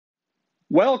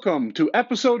Welcome to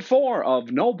episode 4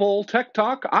 of No Bull Tech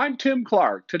Talk. I'm Tim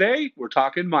Clark. Today, we're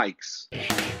talking mics.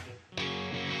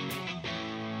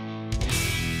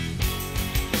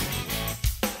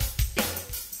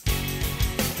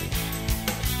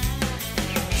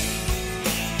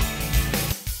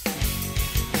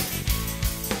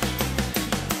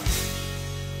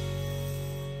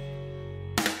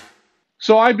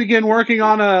 So I begin working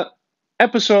on a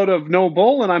episode of No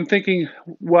Bull, and I'm thinking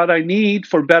what I need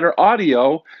for better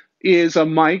audio is a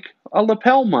mic, a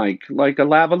lapel mic, like a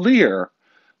lavalier.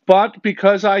 But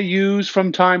because I use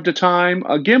from time to time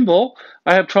a gimbal,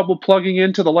 I have trouble plugging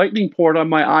into the lightning port on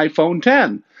my iPhone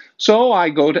 10. So I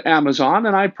go to Amazon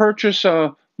and I purchase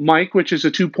a mic, which is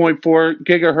a 2.4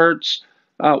 gigahertz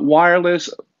wireless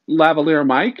lavalier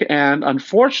mic. And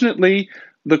unfortunately,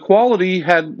 the quality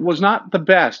was not the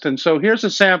best. And so here's a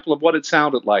sample of what it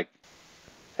sounded like.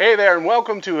 Hey there, and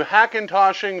welcome to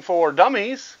Hackintoshing for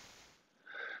Dummies.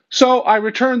 So I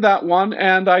returned that one,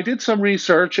 and I did some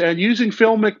research, and using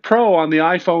Filmic Pro on the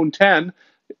iPhone 10,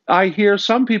 I hear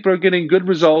some people are getting good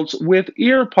results with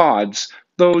earpods.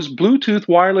 Those Bluetooth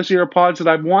wireless earpods that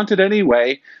I've wanted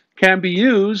anyway can be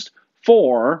used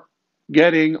for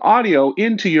getting audio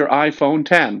into your iPhone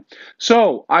 10.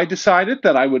 So I decided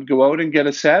that I would go out and get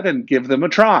a set and give them a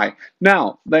try.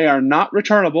 Now, they are not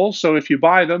returnable, so if you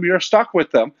buy them, you're stuck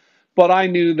with them. But I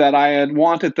knew that I had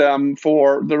wanted them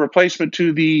for the replacement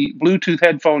to the Bluetooth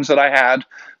headphones that I had.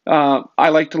 I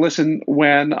like to listen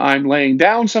when I'm laying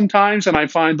down sometimes, and I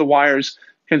find the wires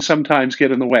can sometimes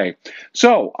get in the way.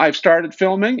 So I've started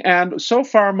filming, and so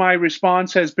far my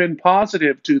response has been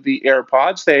positive to the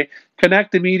AirPods. They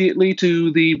connect immediately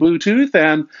to the Bluetooth,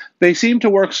 and they seem to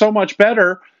work so much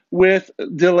better with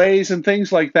delays and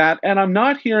things like that, and I'm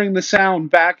not hearing the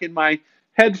sound back in my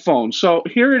headphones. So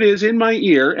here it is in my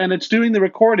ear, and it's doing the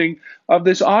recording of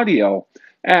this audio.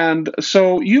 And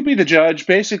so you be the judge.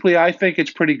 Basically, I think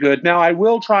it's pretty good. Now, I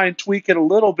will try and tweak it a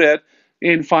little bit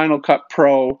in Final Cut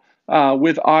Pro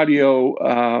with audio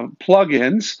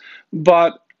plugins,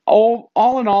 but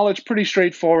all in all, it's pretty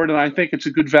straightforward, and I think it's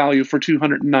a good value for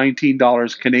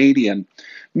 $219 Canadian.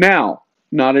 Now,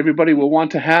 not everybody will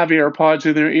want to have AirPods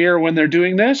in their ear when they're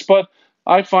doing this, but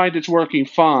I find it's working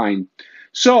fine.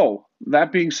 So,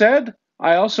 that being said,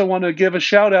 I also want to give a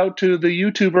shout out to the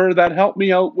YouTuber that helped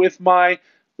me out with my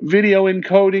video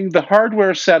encoding, the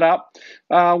hardware setup.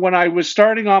 When I was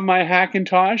starting on my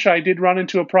Hackintosh, I did run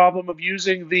into a problem of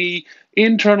using the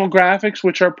internal graphics,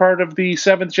 which are part of the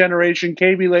 7th generation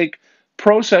Kaby Lake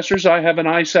processors. I have an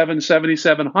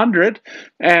i7-7700,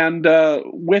 and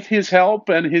with his help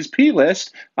and his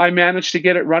plist, I managed to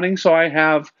get it running, so I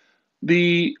have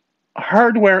the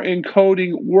hardware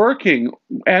encoding working,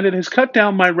 and it has cut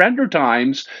down my render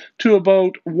times to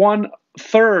about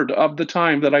 1/3 of the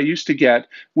time that I used to get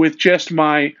with just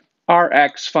my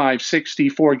RX 560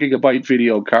 4GB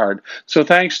video card. So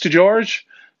thanks to George,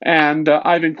 and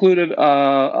I've included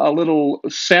a little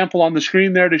sample on the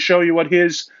screen there to show you what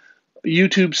his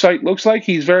YouTube site looks like.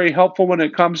 He's very helpful when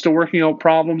it comes to working out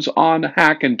problems on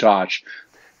Hackintosh.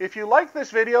 If you like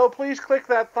this video, please click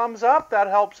that thumbs up. That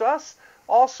helps us.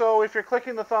 Also, if you're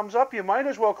clicking the thumbs up, you might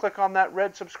as well click on that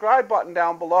red subscribe button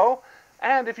down below.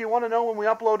 And if you want to know when we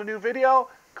upload a new video,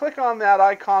 click on that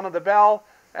icon of the bell,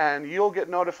 and you'll get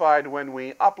notified when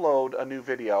we upload a new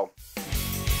video.